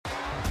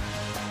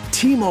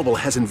T-Mobile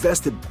has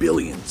invested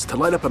billions to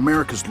light up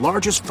America's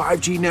largest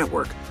 5G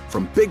network,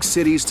 from big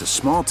cities to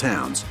small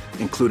towns,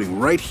 including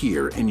right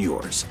here in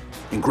yours.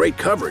 And great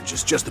coverage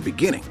is just the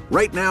beginning.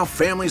 Right now,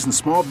 families and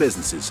small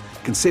businesses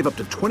can save up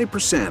to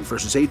 20%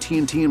 versus AT&T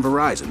and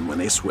Verizon when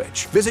they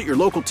switch. Visit your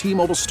local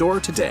T-Mobile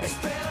store today.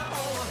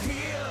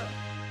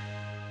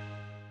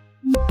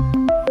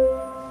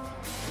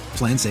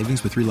 Plan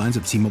savings with 3 lines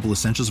of T-Mobile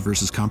Essentials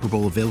versus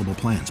comparable available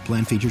plans.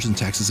 Plan features and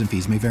taxes and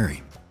fees may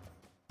vary.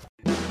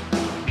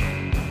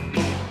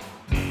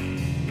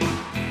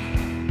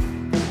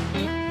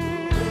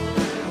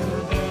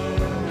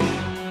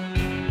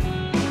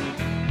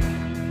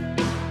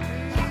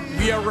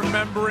 We are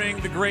remembering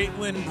the great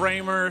Lin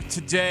Bramer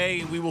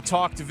today. We will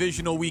talk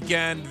divisional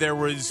weekend. There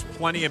was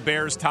plenty of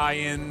Bears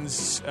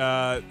tie-ins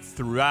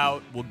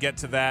throughout. We'll get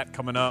to that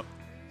coming up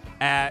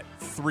at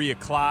 3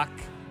 o'clock.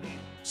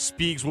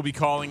 Speaks will be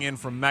calling in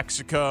from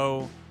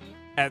Mexico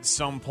at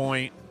some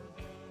point.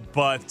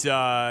 But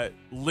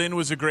Lin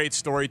was a great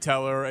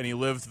storyteller, and he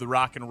lived the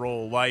rock and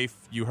roll life.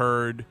 You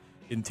heard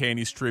in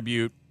Tanny's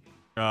tribute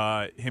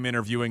him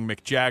interviewing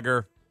Mick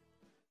Jagger.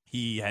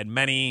 He had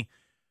many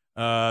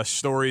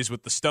stories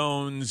with the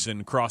Stones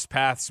and crossed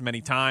paths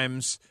many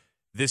times.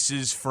 This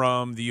is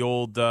from the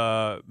old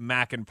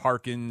Mack and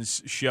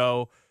Parkins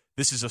show.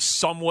 This is a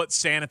somewhat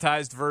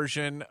sanitized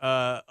version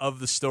of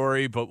the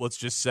story, but let's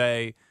just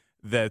say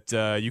that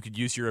you could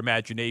use your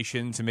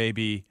imagination to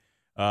maybe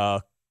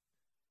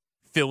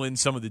fill in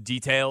some of the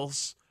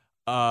details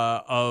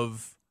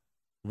of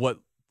what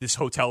this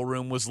hotel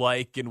room was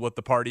like and what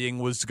the partying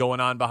was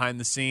going on behind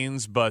the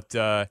scenes. But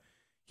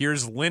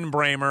here's Lin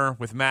Bramer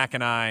with Mac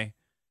and I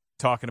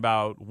talking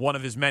about one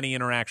of his many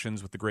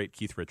interactions with the great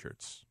Keith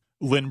Richards.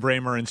 Lin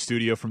Bramer in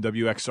studio from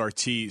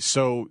WXRT.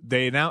 So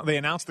they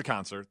announced the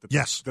concert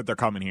that they're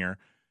coming here.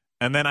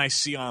 And then I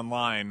see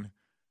online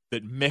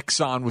that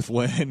Mick's on with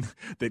Lin,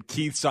 that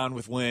Keith's on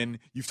with Lin.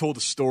 You've told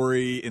a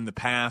story in the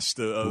past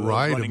of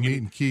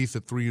meeting Keith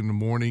at 3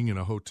 a.m. in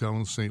a hotel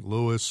in St.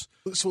 Louis.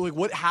 So,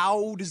 like,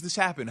 how does this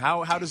happen?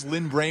 How does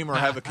Lin Bramer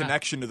have a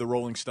connection to the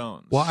Rolling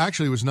Stones? Well,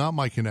 actually, it was not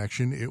my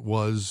connection. It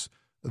was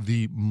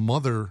the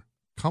mother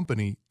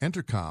company,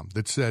 Entercom,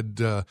 that said,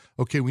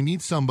 okay, we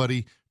need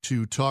somebody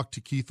to talk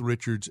to Keith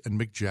Richards and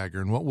Mick Jagger.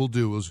 And what we'll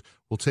do is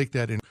we'll take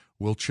that in,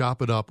 we'll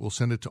chop it up, we'll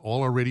send it to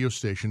all our radio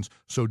stations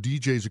so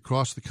DJs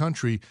across the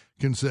country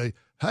can say,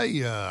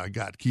 hey, I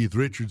got Keith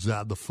Richards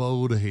on the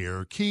phone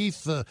here.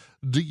 Keith,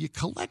 do you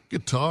collect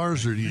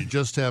guitars or do you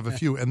just have a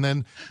few? And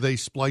then they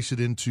splice it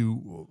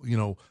into,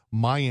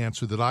 my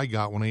answer that I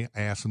got when I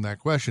asked them that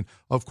question.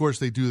 Of course,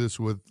 they do this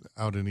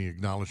without any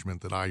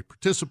acknowledgement that I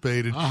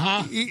participated,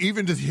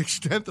 even to the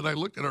extent that I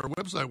looked at our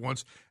website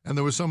once, and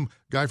there was some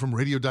guy from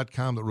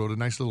radio.com that wrote a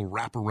nice little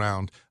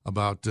wraparound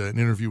about an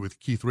interview with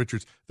Keith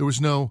Richards. There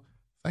was no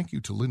thank you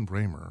to Lin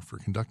Bramer for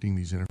conducting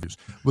these interviews.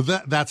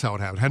 But that's how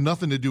it happened. It had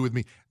nothing to do with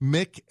me.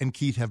 Mick and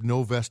Keith have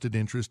no vested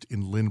interest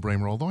in Lin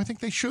Bramer, although I think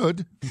they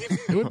should.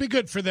 It would be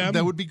good for them.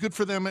 That would be good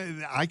for them.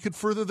 I could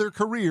further their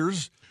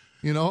careers,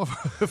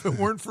 if it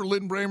weren't for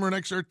Lin Bramer and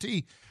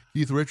XRT.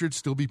 Keith Richards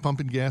still be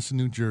pumping gas in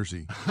New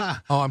Jersey.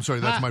 Oh, I'm sorry.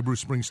 That's my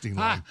Bruce Springsteen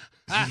line.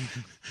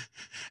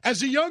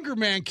 As a younger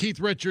man, Keith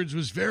Richards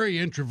was very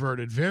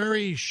introverted,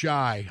 very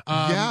shy.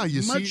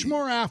 Much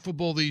more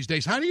affable these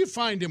days. How do you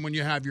find him when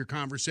you have your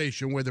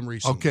conversation with him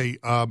recently? Okay,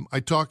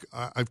 I've talked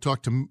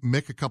to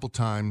Mick a couple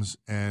times,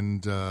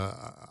 and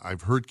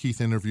I've heard Keith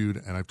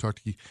interviewed, and I've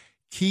talked to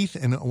Keith.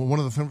 And one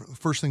of the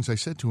first things I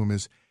said to him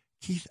is,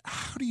 Keith,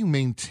 how do you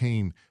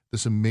maintain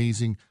this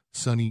amazing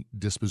sunny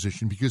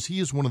disposition? Because he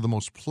is one of the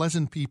most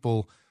pleasant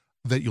people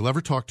that you'll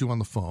ever talk to on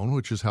the phone,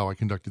 which is how I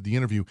conducted the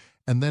interview.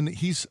 And then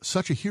he's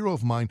such a hero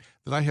of mine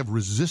that I have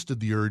resisted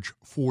the urge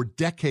for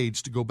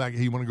decades to go back.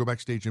 Hey, you want to go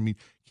backstage and meet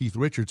Keith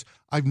Richards?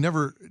 I've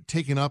never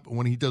taken up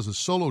when he does a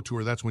solo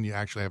tour. That's when you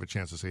actually have a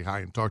chance to say hi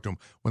and talk to him.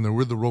 When they're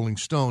with the Rolling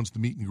Stones, the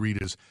meet and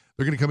greet is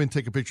they're going to come in,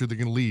 take a picture, they're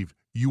going to leave.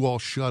 You all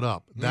shut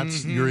up.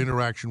 That's your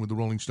interaction with the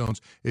Rolling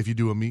Stones if you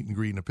do a meet and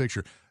greet and a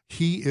picture.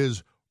 He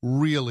is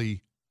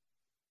really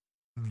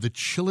the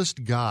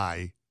chillest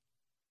guy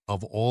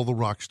of all the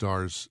rock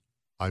stars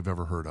I've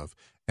ever heard of.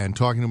 And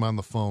talking to him on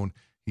the phone,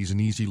 he's an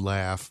easy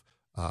laugh.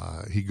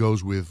 He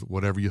goes with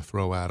whatever you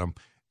throw at him.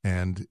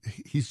 And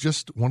he's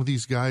just one of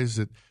these guys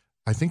that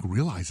I think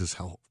realizes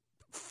how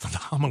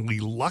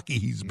phenomenally lucky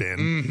he's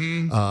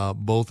been,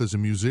 both as a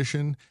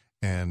musician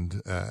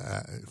and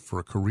for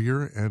a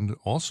career, and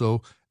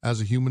also as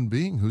a human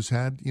being who's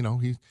had,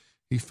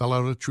 he fell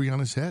out of a tree on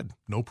his head.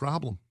 No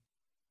problem.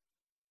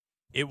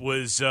 It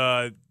was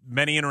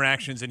many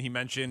interactions, and he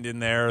mentioned in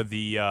there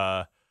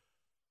the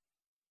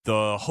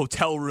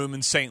hotel room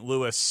in St.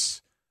 Louis,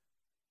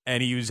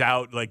 and he was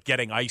out like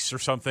getting ice or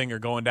something, or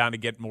going down to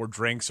get more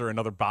drinks or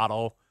another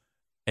bottle,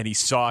 and he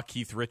saw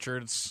Keith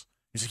Richards.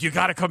 He's like, you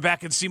got to come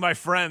back and see my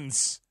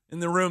friends in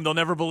the room. They'll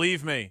never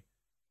believe me.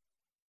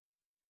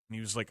 And he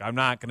was like, I'm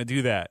not going to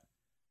do that.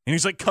 And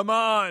he's like, come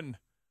on.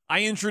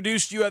 I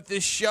introduced you at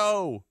this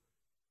show.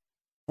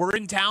 We're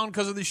in town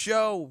because of the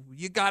show.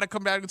 You got to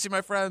come back and see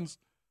my friends.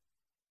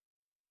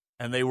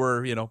 and they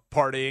were,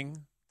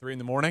 partying 3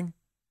 a.m. And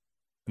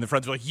the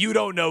friends were like, "You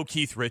don't know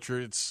Keith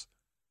Richards."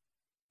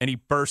 And he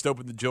burst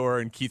open the door,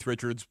 and Keith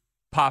Richards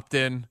popped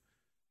in,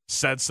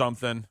 said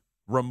something,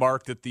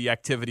 remarked at the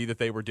activity that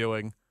they were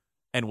doing,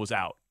 and was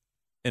out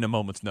in a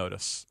moment's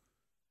notice.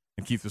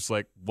 And Keith was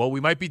like, "Well,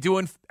 we might be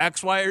doing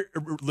X, Y,"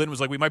 or Lynn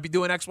was like, "We might be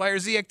doing X, Y, or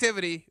Z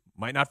activity.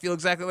 Might not feel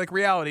exactly like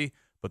reality,"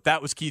 but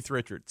that was Keith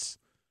Richards.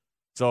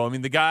 So, I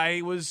mean, the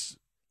guy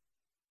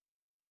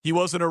he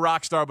wasn't a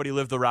rock star, but he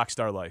lived the rock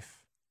star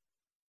life.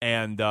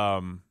 And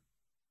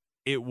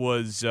it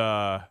was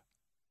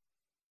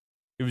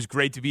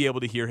great to be able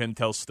to hear him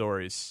tell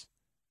stories.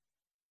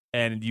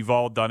 And you've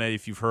all done it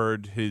if you've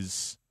heard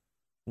his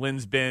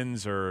Lynn's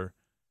Bins or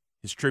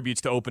his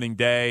tributes to opening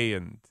day.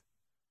 And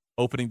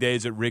opening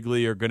days at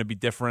Wrigley are going to be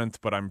different,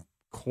 but I'm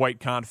quite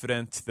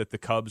confident that the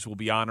Cubs will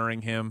be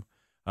honoring him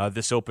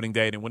this opening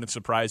day. And it wouldn't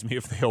surprise me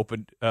if they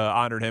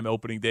honored him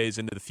opening days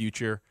into the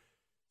future.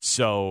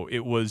 So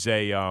it was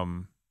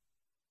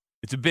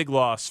it's a big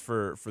loss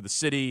for the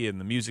city and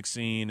the music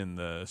scene and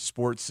the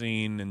sports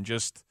scene and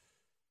just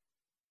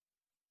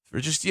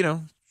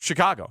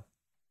Chicago.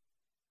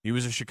 He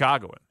was a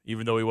Chicagoan,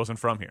 even though he wasn't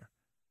from here.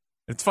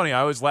 And it's funny,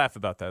 I always laugh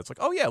about that. It's like,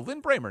 oh yeah,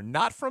 Lynn Bramer,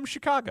 not from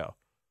Chicago.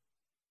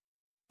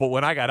 But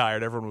when I got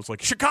hired, everyone was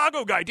like,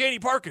 Chicago guy, Danny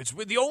Parkins,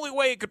 the only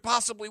way it could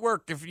possibly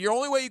work, if the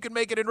only way you can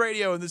make it in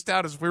radio in this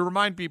town is if we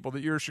remind people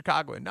that you're a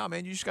Chicagoan. No,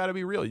 man, you just got to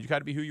be real. You got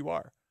to be who you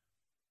are.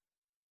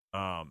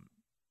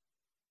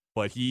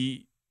 But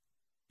he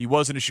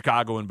wasn't a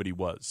Chicagoan, but he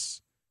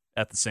was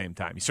at the same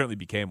time. He certainly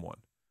became one.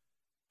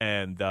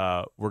 And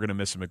we're going to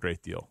miss him a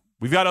great deal.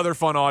 We've got other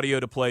fun audio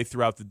to play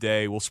throughout the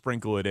day. We'll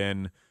sprinkle it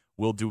in.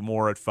 We'll do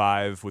more at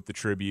 5 with the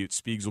tribute.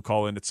 Speegs will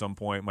call in at some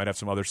point. Might have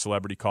some other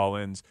celebrity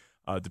call-ins,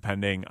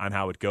 depending on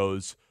how it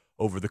goes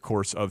over the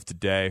course of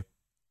today.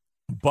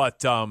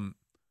 But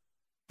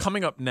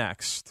coming up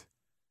next,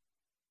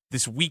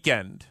 this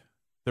weekend,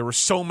 there were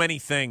so many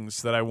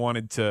things that I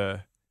wanted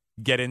to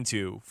get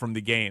into from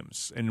the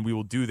games, and we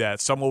will do that.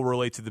 Some will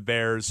relate to the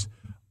Bears,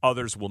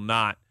 others will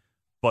not.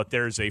 But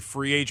there's a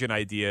free agent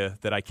idea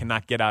that I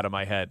cannot get out of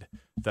my head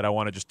that I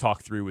want to just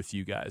talk through with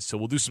you guys. So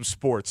we'll do some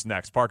sports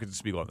next. Parkins and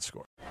Spiegel on The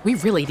Score. We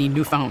really need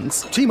new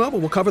phones. T-Mobile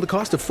will cover the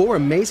cost of 4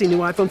 amazing new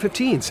iPhone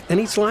 15s, and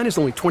each line is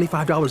only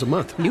 $25 a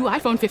month. New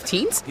iPhone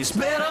 15s? It's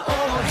better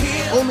over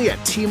here. Only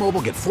at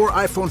T-Mobile, get 4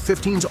 iPhone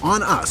 15s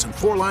on us and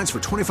 4 lines for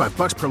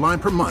 $25 per line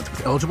per month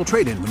with eligible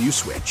trade-in when you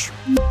switch.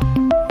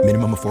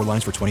 Minimum of 4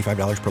 lines for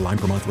 $25 per line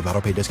per month with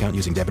autopay discount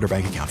using debit or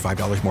bank account.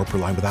 $5 more per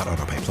line without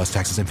autopay, plus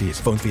taxes and fees.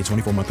 Phone fee at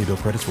 24 monthly bill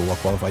credits for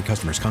well-qualified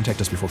customers. Contact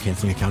us before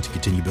canceling account to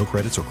continue bill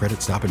credits or credit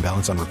stop and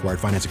balance on required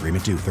finance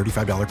agreement due.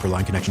 $35 per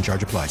line connection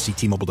charge applies. See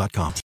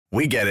T-Mobile.com.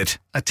 We get it.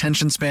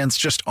 Attention spans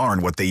just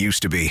aren't what they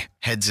used to be.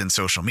 Heads in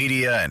social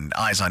media and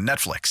eyes on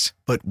Netflix.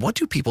 But what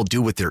do people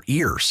do with their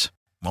ears?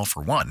 Well,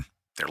 for one,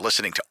 they're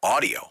listening to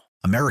audio.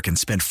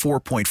 Americans spend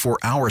 4.4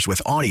 hours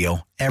with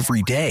audio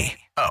every day.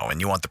 Oh,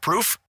 and you want the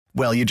proof?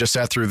 Well, you just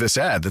sat through this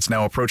ad that's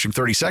now approaching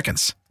 30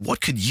 seconds.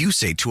 What could you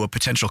say to a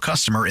potential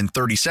customer in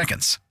 30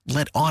 seconds?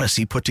 Let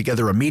Odyssey put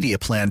together a media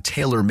plan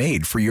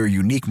tailor-made for your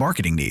unique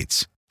marketing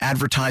needs.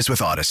 Advertise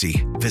with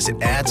Odyssey.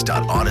 Visit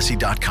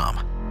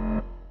ads.odyssey.com.